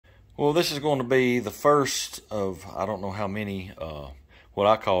Well, this is going to be the first of I don't know how many what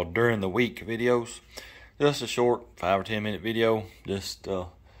I call during the week videos. Just a short 5 or 10 minute video. Just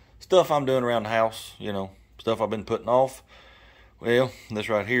stuff I'm doing around the house, you know, stuff I've been putting off. Well, this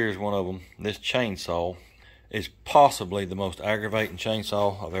right here is one of them. This chainsaw is possibly the most aggravating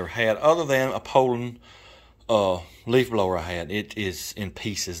chainsaw I've ever had, other than a Poland leaf blower I had. It is in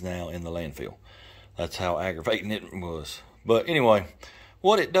pieces now in the landfill. That's how aggravating it was. But anyway,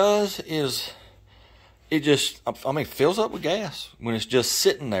 what it does is it just, fills up with gas when it's just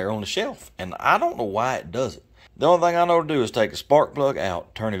sitting there on the shelf. And I don't know why it does it. The only thing I know to do is take the spark plug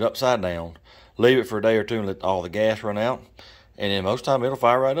out, turn it upside down, leave it for a day or two and let all the gas run out. And then most of the time it'll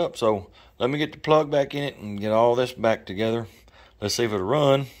fire right up. So let me get the plug back in it and get all this back together. Let's see if it'll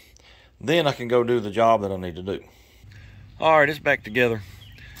run. Then I can go do the job that I need to do. All right, it's back together.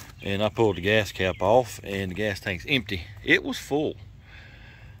 And I pulled the gas cap off and the gas tank's empty. It was full.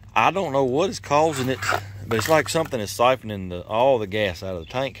 I don't know what is causing it, but it's like something is siphoning all the gas out of the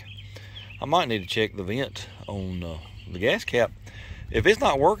tank. I might need to check the vent on the gas cap. If it's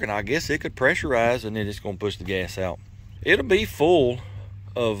not working, I guess it could pressurize and then it's going to push the gas out. It'll be full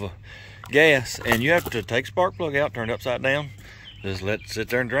of gas, and you have to take spark plug out, turn it upside down, just let it sit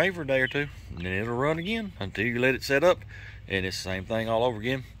there and drain for a day or two, and then it'll run again until you let it set up, and it's the same thing all over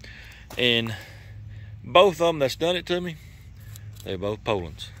again. And both of them that's done it to me, they're both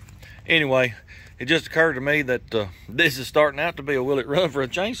Polands. Anyway, it just occurred to me that this is starting out to be a will it run for a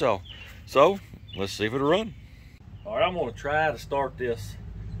chainsaw. So let's see if it'll run. All right, I'm going to try to start this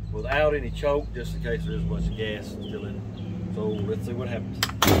without any choke, just in case there's a bunch of gas still in it. So let's see what happens.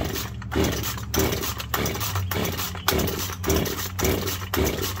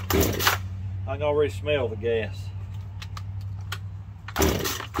 I can already smell the gas.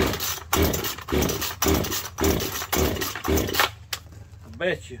 I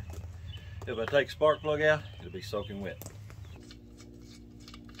bet you if I take spark plug out, it'll be soaking wet.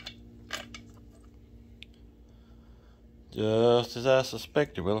 Just as I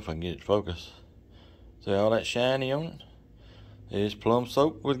suspected. Well, if I can get it focused. See all that shiny on it? It's plumb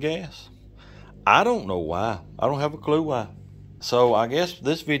soaked with gas. I don't know why. I don't have a clue why. So I guess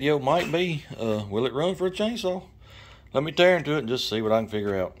this video might be, will it run for a chainsaw? Let me tear into it and just see what I can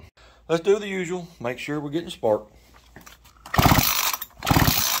figure out. Let's do the usual. Make sure we're getting spark.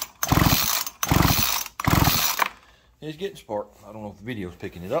 It's getting spark. I don't know if the video's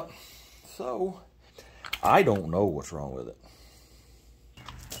picking it up. So I don't know what's wrong with it.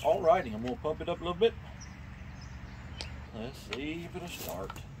 Alrighty, I'm gonna pump it up a little bit. Let's see if it'll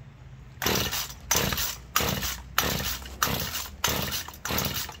start.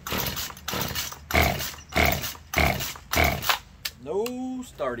 No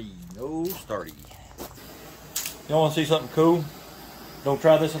starty, no starty. You wanna see something cool? Don't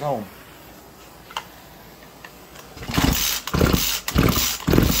try this at home.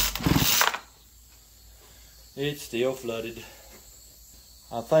 It's still flooded.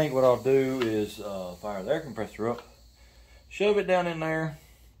 I think what I'll do is fire the air compressor up, shove it down in there,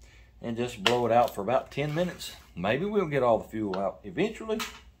 and just blow it out for about 10 minutes. Maybe we'll get all the fuel out eventually.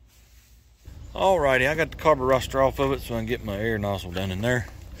 Alrighty, I got the carburetor off of it so I can get my air nozzle down in there.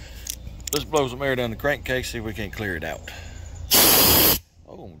 Let's blow some air down the crankcase, see if we can't clear it out.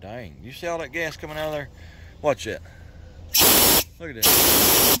 Oh, dang. You see all that gas coming out of there? Watch that. Look at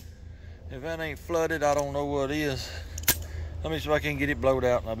that. If that ain't flooded, I don't know what is. Let me see if I can get it blowed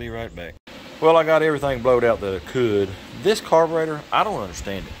out and I'll be right back. Well, I got everything blowed out that I could. This carburetor, I don't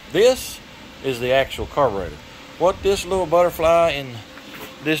understand it. This is the actual carburetor. What this little butterfly and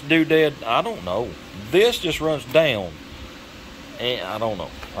this doodad, I don't know. This just runs down. And I don't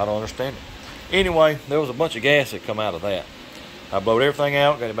know. I don't understand it. Anyway, there was a bunch of gas that come out of that. I blowed everything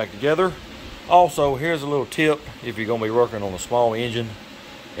out, got it back together. Also, here's a little tip if you're going to be working on a small engine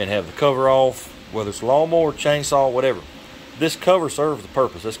and have the cover off, whether it's lawnmower, chainsaw, whatever. This cover serves the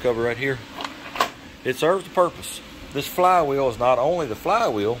purpose. This cover right here, it serves the purpose. This flywheel is not only the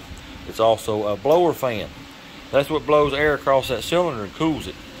flywheel, it's also a blower fan. That's what blows air across that cylinder and cools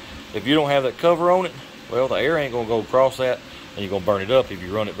it. If you don't have that cover on it, well, the air ain't gonna go across that and you're gonna burn it up if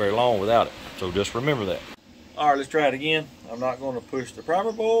you run it very long without it. So just remember that. All right, let's try it again. I'm not gonna push the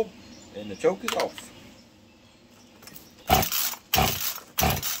primer bulb and the choke is off.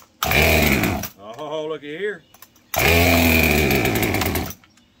 Oh, looky here. I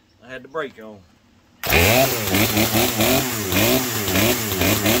had the brake on.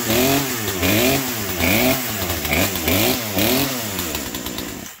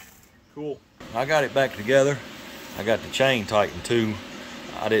 Cool. I got it back together. I got the chain tightened too.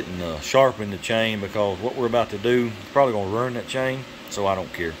 I didn't sharpen the chain because what we're about to do is probably going to ruin that chain, so I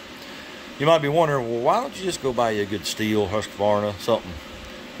don't care. You might be wondering, well, why don't you just go buy you a good Steel, Husqvarna, something?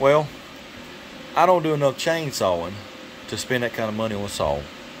 Well, I don't do enough chainsawing to spend that kind of money on a saw.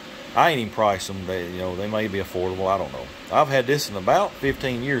 I ain't even priced them. They may be affordable. I don't know. I've had this in about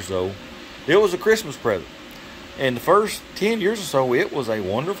 15 years though. It was a Christmas present. And the first 10 years or so, it was a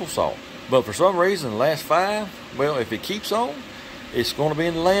wonderful saw. But for some reason, the last 5, well, if it keeps on, it's going to be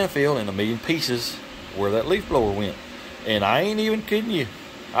in the landfill in a million pieces where that leaf blower went. And I ain't even kidding you.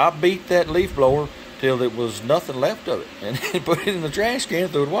 I beat that leaf blower till there was nothing left of it and put it in the trash can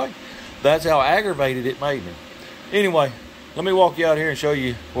and threw it away. That's how aggravated it made me. Anyway, let me walk you out here and show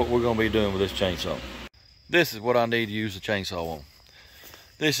you what we're going to be doing with this chainsaw. This is what I need to use the chainsaw on.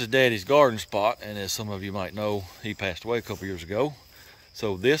 This is Daddy's garden spot, and as some of you might know, he passed away a couple years ago.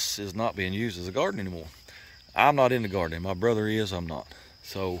 So this is not being used as a garden anymore. I'm not into gardening. My brother is, I'm not.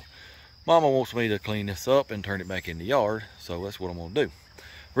 So Mama wants me to clean this up and turn it back in the yard, so that's what I'm going to do.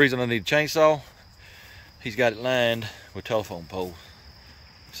 The reason I need a chainsaw, he's got it lined with telephone poles.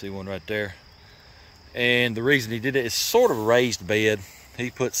 See one right there. And the reason he did it is sort of a raised bed. He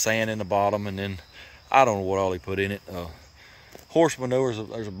put sand in the bottom, and then I don't know what all he put in it. Horse manure,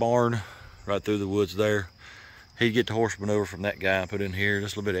 there's a barn right through the woods there. He'd get the horse manure from that guy and put in here,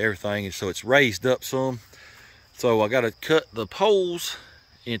 just a little bit of everything. And so it's raised up some. So I got to cut the poles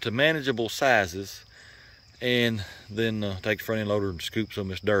into manageable sizes, and then take the front end loader and scoop some of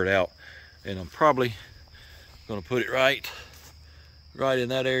this dirt out. And I'm probably going to put it right in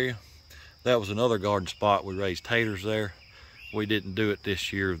that area. That was another garden spot. We raised taters there. We didn't do it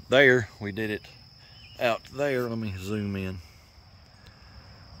this year there. We did it out there. Let me zoom in.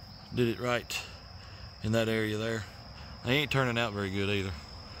 Did it right in that area there. They ain't turning out very good either.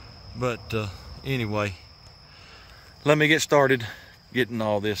 But anyway, let me get started getting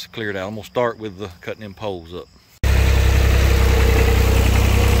all this cleared out. I'm gonna start with cutting them poles up.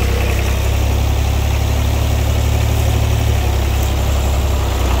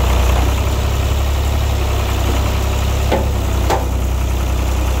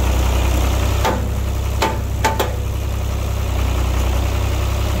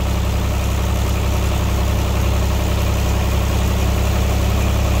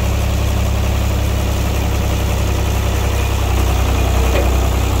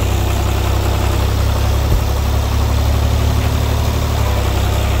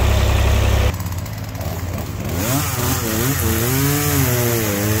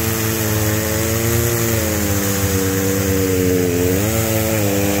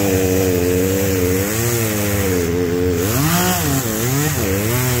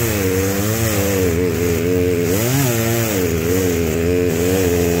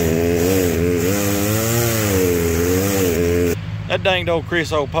 That danged old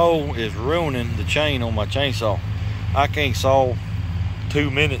creosote pole is ruining the chain on my chainsaw. I can't saw 2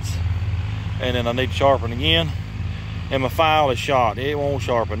 minutes, and then I need to sharpen again, and my file is shot. It won't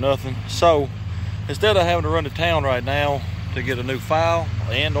sharpen nothing. So instead of having to run to town right now to get a new file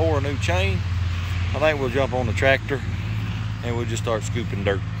and or a new chain, I think we'll jump on the tractor and we'll just start scooping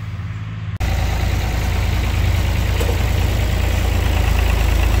dirt.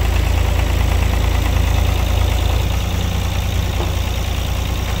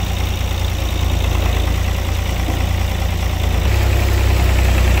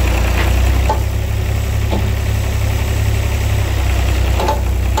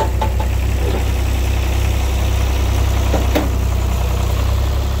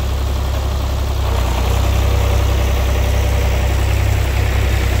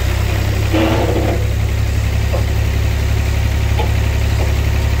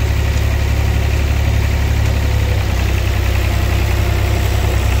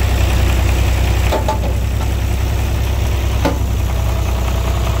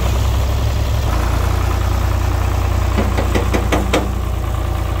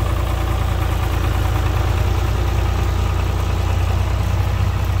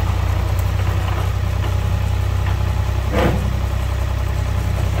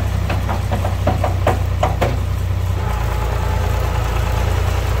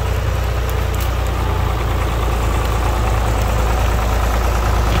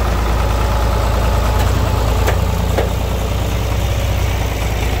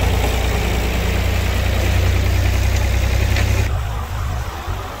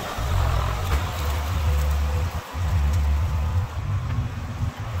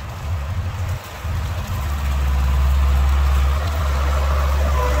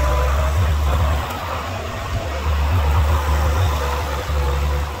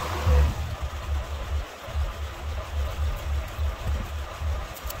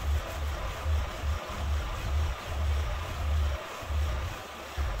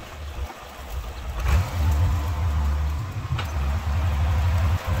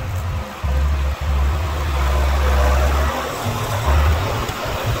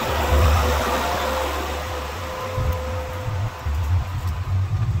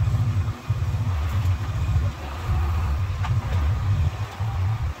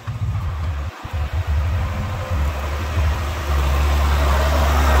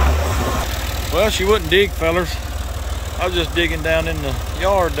 Well, she wouldn't dig, fellers. I was just digging down in the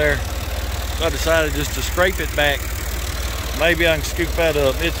yard there. So I decided just to scrape it back. Maybe I can scoop that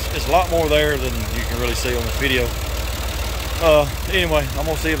up. It's a lot more there than you can really see on this video. Anyway, I'm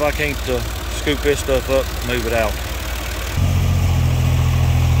gonna see if I can't scoop this stuff up and move it out.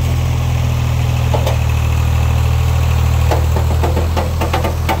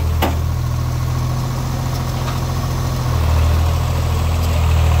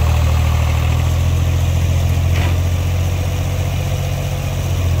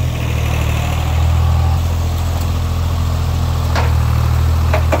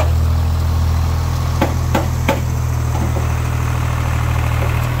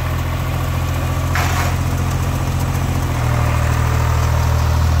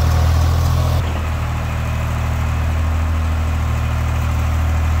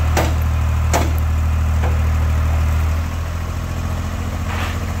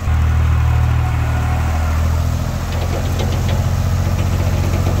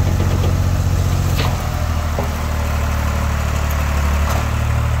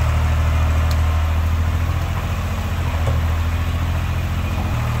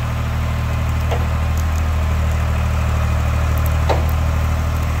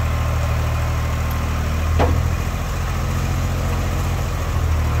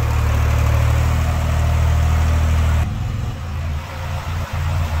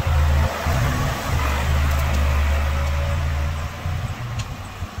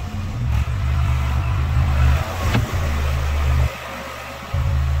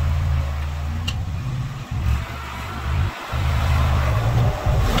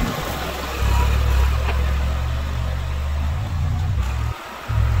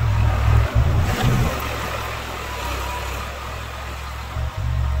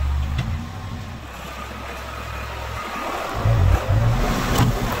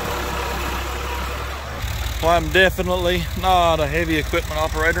 Well, I'm definitely not a heavy equipment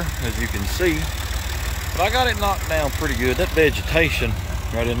operator, as you can see, but I got it knocked down pretty good. That vegetation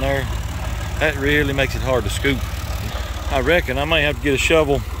right in there, that really makes it hard to scoop. I reckon I may have to get a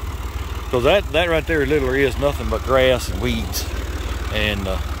shovel, because that right there literally is nothing but grass and weeds, and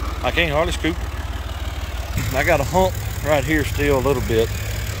I can't hardly scoop. I got a hump right here still a little bit,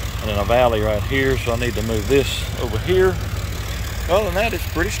 and then a valley right here, so I need to move this over here. Other than that, it's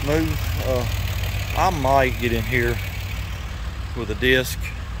pretty smooth. I might get in here with a disc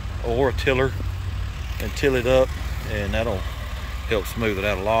or a tiller and till it up, and that'll help smooth it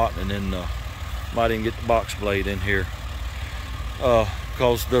out a lot. And then might even get the box blade in here,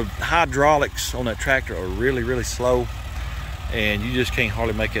 because the hydraulics on that tractor are really slow, and you just can't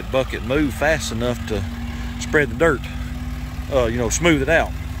hardly make that bucket move fast enough to spread the dirt, you know, smooth it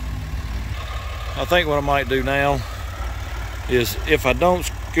out. I think what I might do now is, if I don't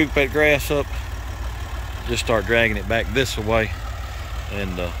scoop that grass up, just start dragging it back this way,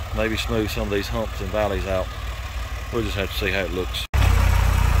 and maybe smooth some of these humps and valleys out. We'll just have to see how it looks.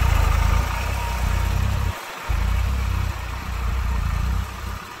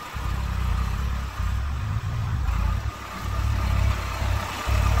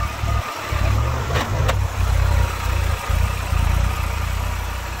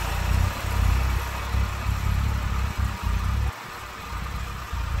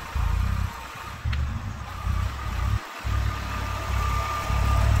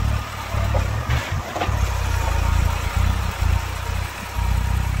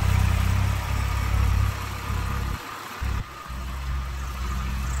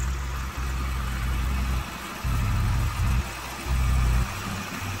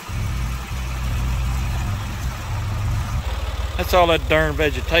 That's all that darn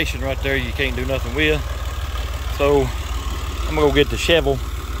vegetation right there you can't do nothing with. So I'm gonna go get the shovel,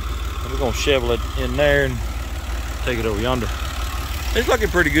 and we're gonna shovel it in there and take it over yonder. It's looking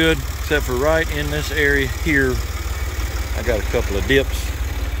pretty good, except for right in this area here, I got a couple of dips.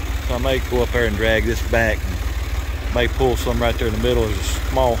 So I may go up there and drag this back, and may pull some right there in the middle. There's a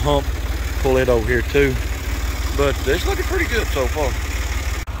small hump, pull it over here too. But it's looking pretty good so far.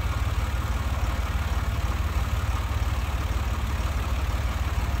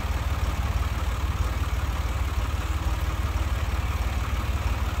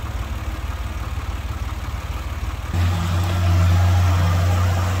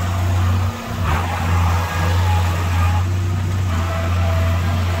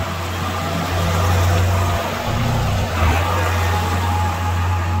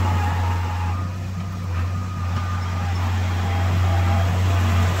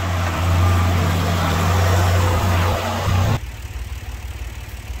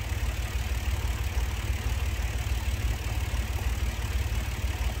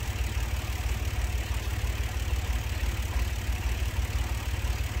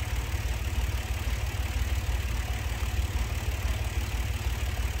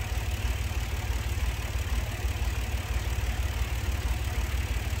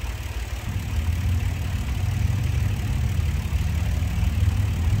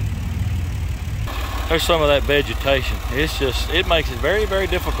 there's some of that vegetation. It makes it very, very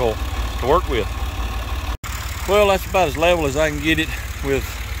difficult to work with. Well, that's about as level as I can get it with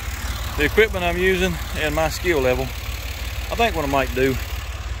the equipment I'm using and my skill level. I think what I might do,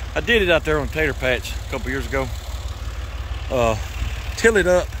 I did it out there on Tater Patch a couple years ago. Till it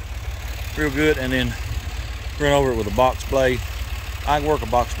up real good and then run over it with a box blade. I can work a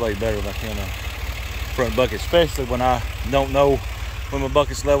box blade better than I can a front bucket, especially when I don't know when my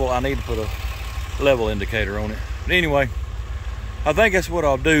bucket's level. I need to put a level indicator on it. But anyway, I think that's what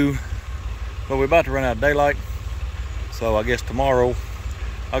I'll do. But we're about to run out of daylight, so I guess tomorrow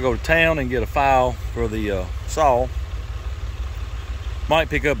I'll go to town and get a file for the saw. Might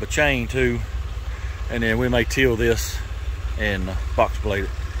pick up a chain too, and then we may till this and box blade it.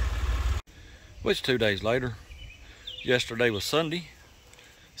 Which 2 days later, yesterday was Sunday.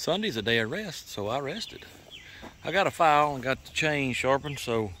 Sunday's a day of rest, so I rested. I got a file and got the chain sharpened,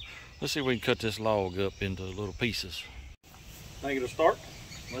 so let's see if we can cut this log up into little pieces. Think it'll start?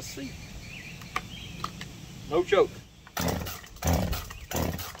 Let's see. No choke.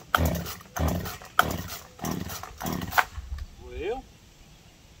 Well,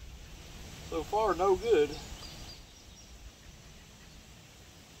 so far no good.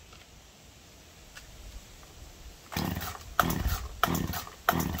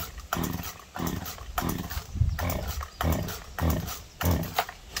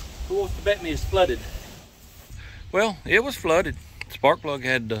 Who wants to bet me it's flooded? Well, it was flooded. The spark plug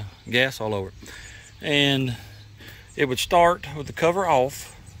had gas all over it. And it would start with the cover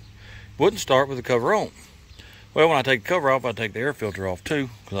off, wouldn't start with the cover on. Well, when I take the cover off, I take the air filter off too,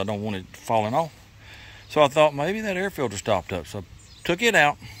 because I don't want it falling off. So I thought maybe that air filter stopped up. So I took it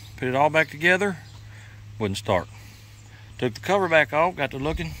out, put it all back together, wouldn't start. Took the cover back off, got to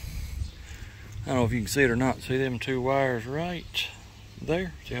looking. I don't know if you can see it or not. See them two wires right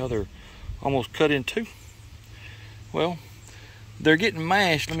there? See how they're almost cut in two? Well, they're getting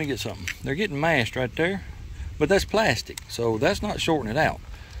mashed. Let me get something. They're getting mashed right there, but that's plastic, so that's not shorting it out.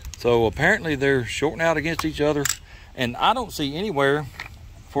 So apparently they're shorting out against each other, and I don't see anywhere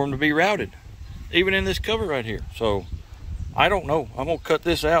for them to be routed, even in this cover right here. So I don't know. I'm gonna cut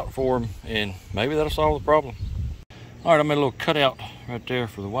this out for them, and maybe that'll solve the problem. All right, I made a little cutout right there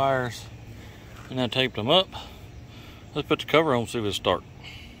for the wires, and I taped them up. Let's put the cover on, see if it'll start.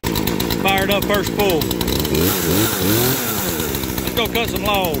 Fired up, first pull. Let's go cut some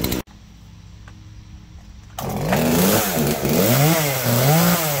logs.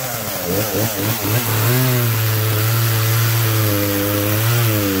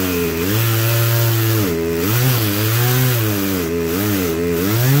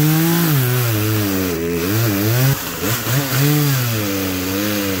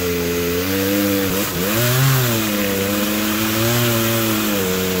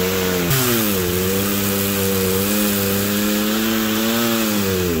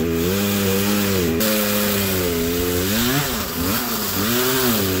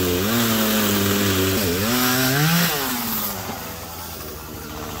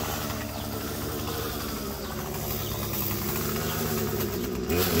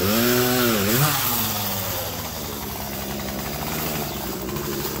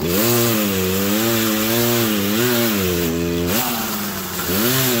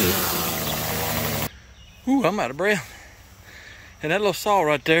 Ooh, I'm out of breath. And that little saw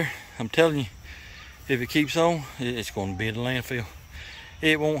right there, I'm telling you, if it keeps on, it's going to be in the landfill.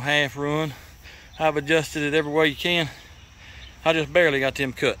 It won't half run. I've adjusted it every way you can. I just barely got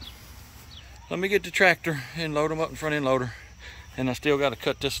them cut. Let me get the tractor and load them up in front end loader. And I still got to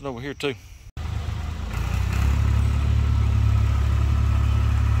cut this one over here too.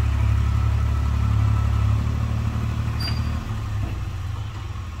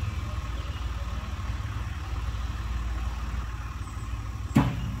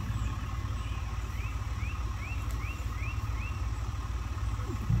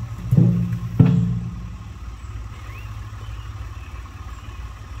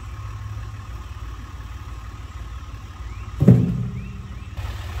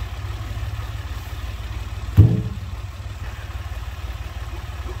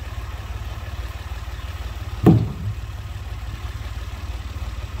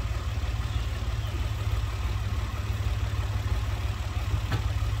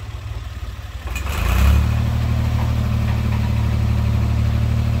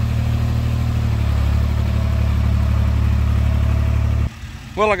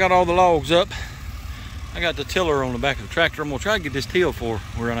 Well, I got all the logs up. I got the tiller on the back of the tractor. I'm gonna try to get this tilled before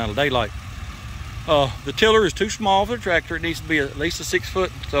we run out of daylight. The tiller is too small for the tractor. It needs to be at least a 6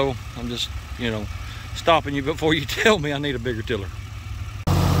 foot. So I'm just, stopping you before you tell me I need a bigger tiller.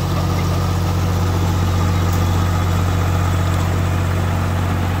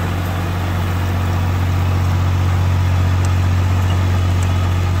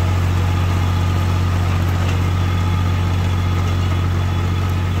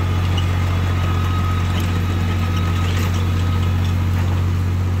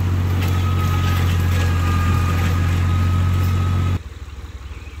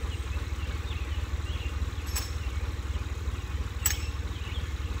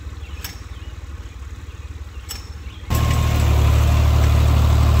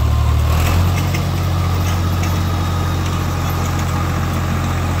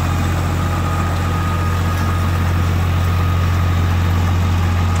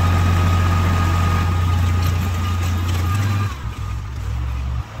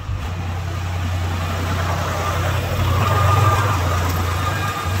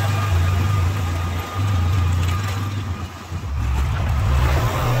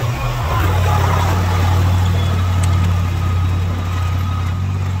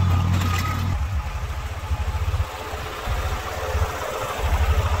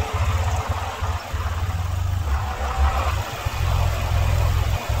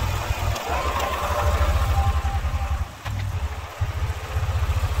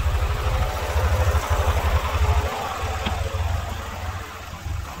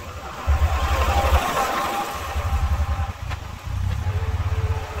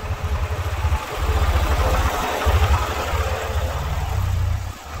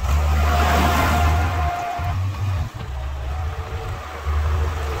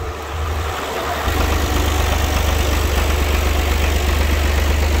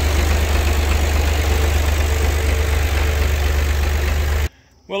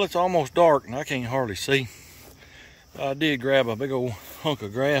 Well, it's almost dark and I can't hardly see. I did grab a big old hunk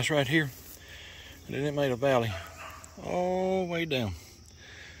of grass right here, and then it made a valley all the way down.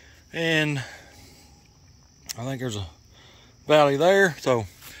 And I think there's a valley there. So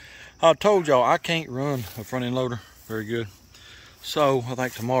I told y'all I can't run a front end loader very good. So I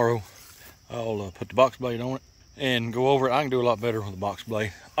think tomorrow I'll put the box blade on it and go over it. I can do a lot better with the box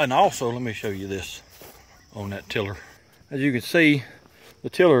blade. And also, let me show you this on that tiller. As you can see, the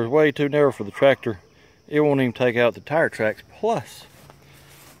tiller is way too narrow for the tractor. It won't even take out the tire tracks. Plus,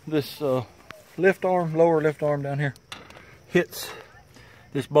 this lift arm, lower lift arm down here, hits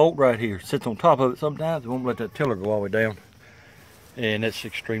this bolt right here. Sits on top of it sometimes. It won't let that tiller go all the way down. And that's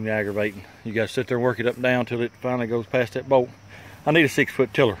extremely aggravating. You gotta sit there and work it up and down till it finally goes past that bolt. I need a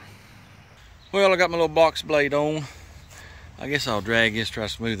 6-foot tiller. Well, I got my little box blade on. I guess I'll drag this, try to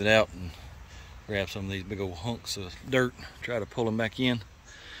smooth it out, and grab some of these big old hunks of dirt, try to pull them back in.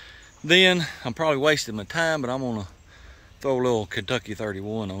 Then, I'm probably wasting my time, but I'm gonna throw a little Kentucky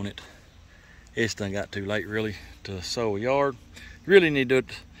 31 on it. It's done got too late really to sow a yard. Really need to do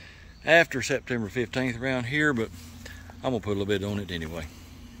it after September 15th around here, but I'm gonna put a little bit on it anyway.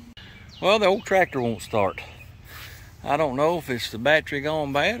 Well, the old tractor won't start. I don't know if it's the battery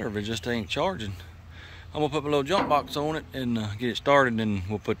gone bad or if it just ain't charging. I'm gonna put my little jump box on it and get it started, and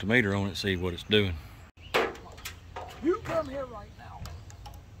we'll put the meter on it, see what it's doing. You come here right now.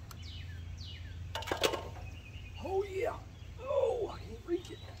 Oh yeah. Oh, I can't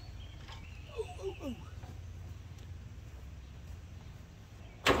reach it. Oh, oh, oh.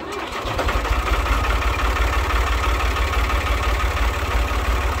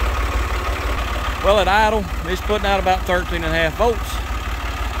 Well, at idle, it's putting out about 13.5 volts.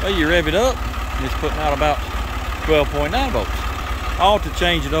 Well, you rev it up, it's putting out about 12.9 volts. I ought to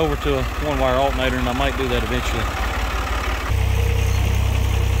change it over to a one-wire alternator, and I might do that eventually.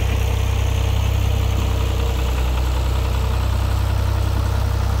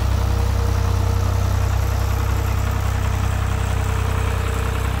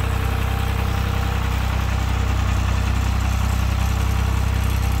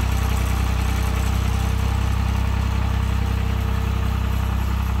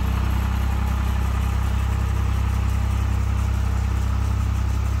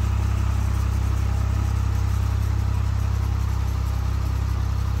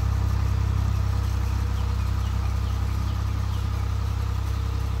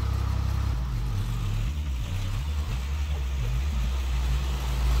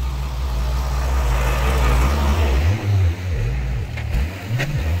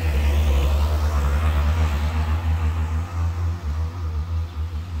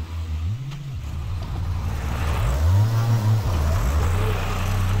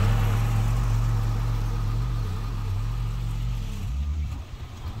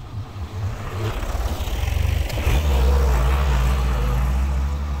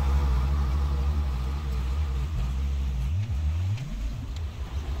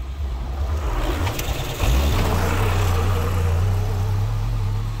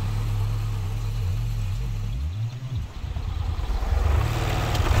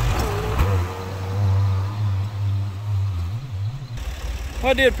 Well,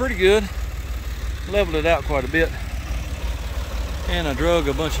 I did pretty good. Leveled it out quite a bit. And I drug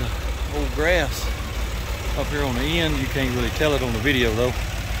a bunch of old grass up here on the end. You can't really tell it on the video though.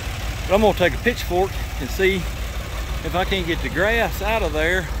 But I'm gonna take a pitchfork and see if I can't get the grass out of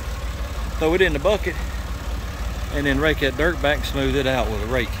there, throw it in the bucket, and then rake that dirt back and smooth it out with a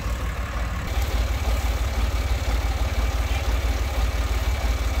rake.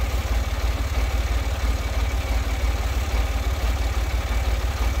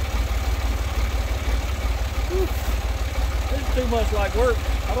 Too much like work.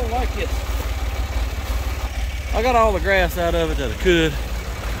 I don't like it. I got all the grass out of it that I could.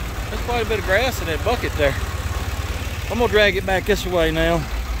 There's quite a bit of grass in that bucket there. I'm gonna drag it back this way now,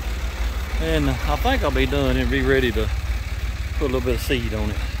 and I think I'll be done and be ready to put a little bit of seed on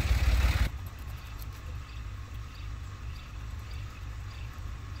it.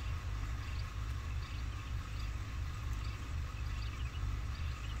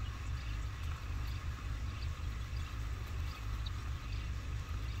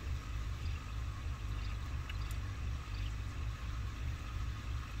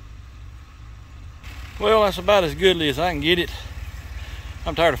 Well, that's about as goodly as I can get it.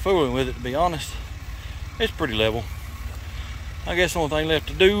 I'm tired of fooling with it, to be honest. It's pretty level. I guess the only thing left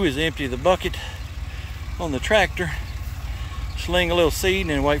to do is empty the bucket on the tractor, sling a little seed, and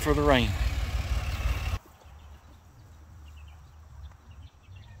then wait for the rain.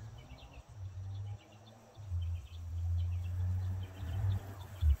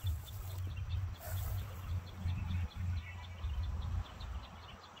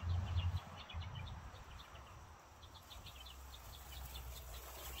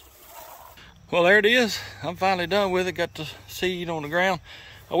 Well, there it is. I'm finally done with it. Got the seed on the ground.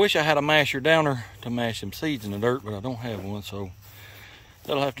 I wish I had a masher down there to mash some seeds in the dirt, but I don't have one, so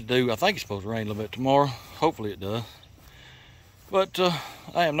that'll have to do. I think it's supposed to rain a little bit tomorrow. Hopefully it does. But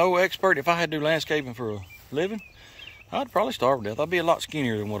I am no expert. If I had to do landscaping for a living, I'd probably starve to death. I'd be a lot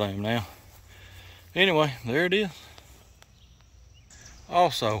skinnier than what I am now. Anyway, there it is.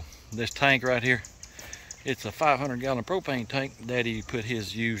 Also, this tank right here, it's a 500-gallon propane tank. Daddy put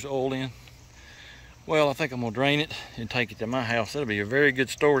his used oil in. Well, I think I'm gonna drain it and take it to my house. That'll be a very good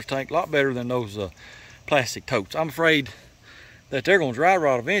storage tank, a lot better than those plastic totes. I'm afraid that they're gonna dry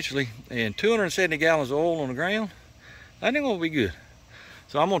rot eventually, and 270 gallons of oil on the ground, that ain't gonna be good.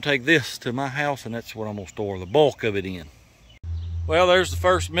 So I'm gonna take this to my house, and that's what I'm gonna store the bulk of it in. Well, there's the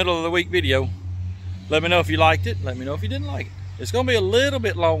first middle of the week video. Let me know if you liked it. Let me know if you didn't like it. It's gonna be a little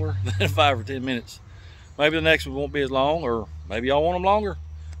bit longer than 5 or 10 minutes. Maybe the next one won't be as long, or maybe y'all want them longer.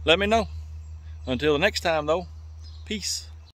 Let me know. Until the next time though, peace.